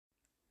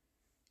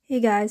Hey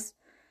guys,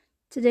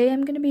 today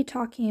I'm going to be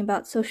talking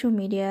about social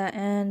media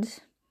and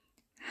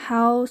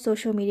how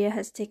social media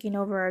has taken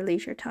over our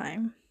leisure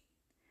time.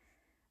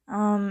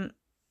 So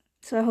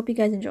I hope you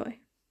guys enjoy.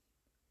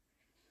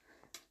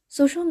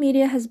 Social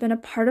media has been a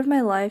part of my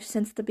life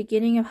since the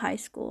beginning of high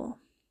school.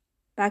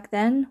 Back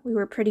then, we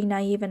were pretty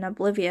naive and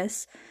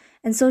oblivious,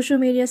 and social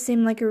media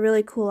seemed like a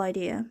really cool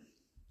idea.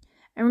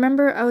 I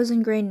remember I was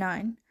in grade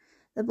 9.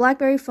 The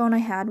BlackBerry phone I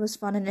had was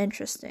fun and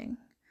interesting,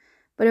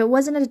 but it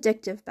wasn't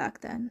addictive back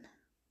then.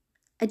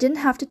 I didn't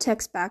have to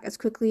text back as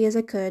quickly as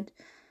I could.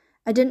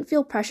 I didn't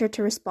feel pressure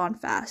to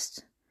respond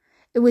fast.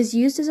 It was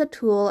used as a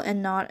tool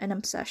and not an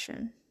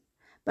obsession.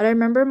 But I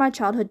remember my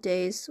childhood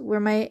days where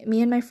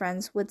me and my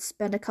friends would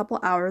spend a couple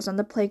hours on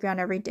the playground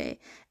every day,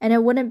 and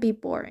it wouldn't be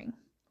boring.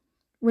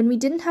 When we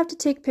didn't have to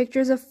take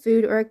pictures of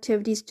food or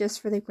activities just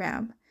for the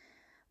gram.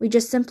 We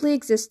just simply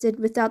existed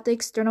without the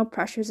external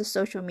pressures of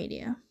social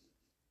media.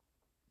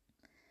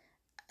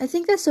 I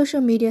think that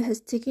social media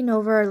has taken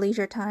over our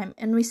leisure time,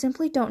 and we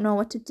simply don't know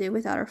what to do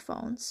without our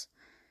phones.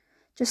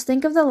 Just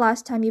think of the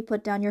last time you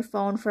put down your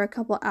phone for a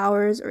couple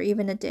hours or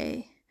even a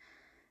day.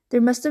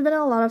 There must have been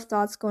a lot of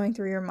thoughts going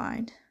through your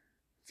mind.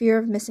 Fear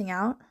of missing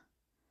out,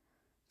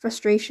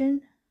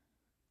 frustration,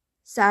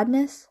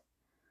 sadness,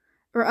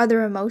 or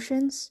other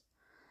emotions.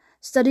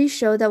 Studies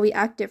show that we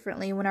act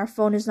differently when our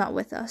phone is not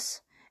with us.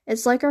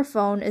 It's like our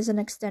phone is an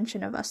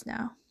extension of us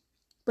now,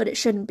 but it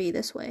shouldn't be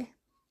this way.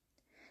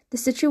 The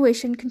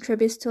situation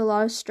contributes to a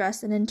lot of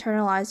stress and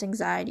internalized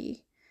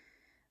anxiety.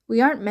 We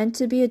aren't meant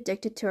to be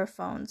addicted to our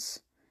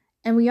phones,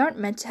 and we aren't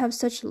meant to have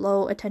such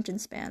low attention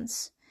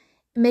spans.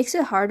 It makes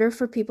it harder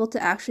for people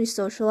to actually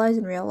socialize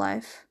in real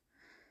life.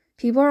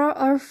 People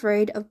are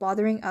afraid of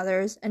bothering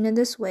others, and in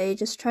this way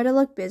just try to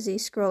look busy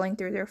scrolling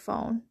through their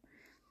phone.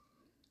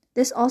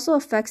 This also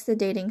affects the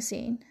dating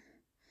scene.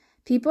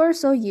 People are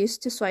so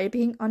used to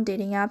swiping on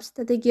dating apps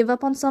that they give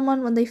up on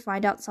someone when they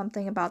find out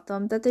something about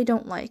them that they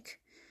don't like.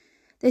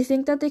 They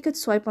think that they could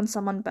swipe on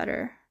someone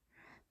better.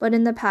 But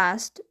in the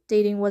past,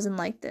 dating wasn't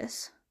like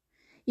this.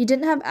 You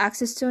didn't have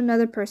access to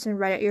another person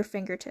right at your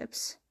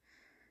fingertips.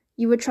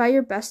 You would try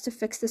your best to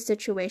fix the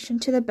situation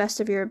to the best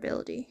of your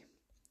ability,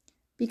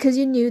 because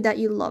you knew that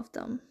you loved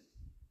them.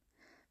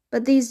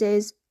 But these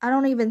days, I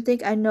don't even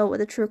think I know what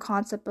the true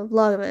concept of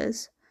love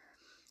is.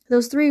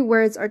 Those 3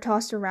 words are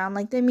tossed around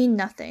like they mean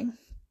nothing.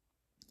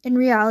 In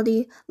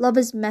reality, love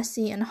is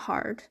messy and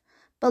hard,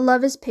 but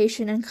love is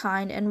patient and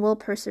kind and will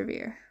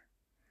persevere.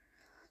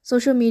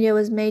 Social media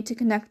was made to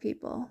connect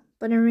people,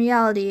 but in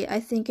reality, I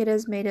think it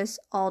has made us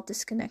all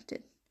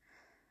disconnected.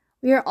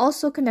 We are all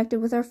so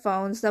connected with our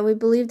phones that we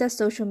believe that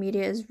social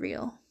media is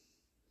real,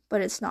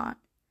 but it's not.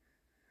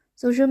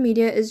 Social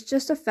media is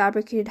just a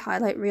fabricated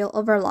highlight reel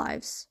of our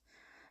lives.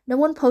 No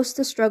one posts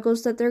the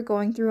struggles that they're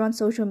going through on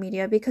social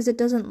media because it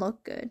doesn't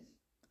look good.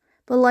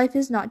 But life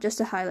is not just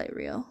a highlight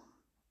reel.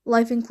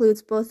 Life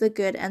includes both the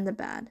good and the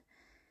bad.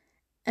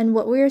 And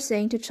what we are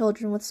saying to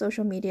children with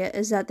social media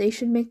is that they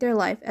should make their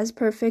life as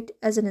perfect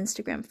as an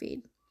Instagram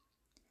feed.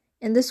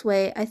 In this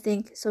way, I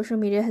think social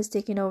media has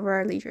taken over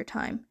our leisure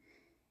time,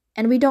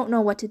 and we don't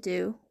know what to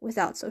do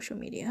without social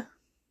media.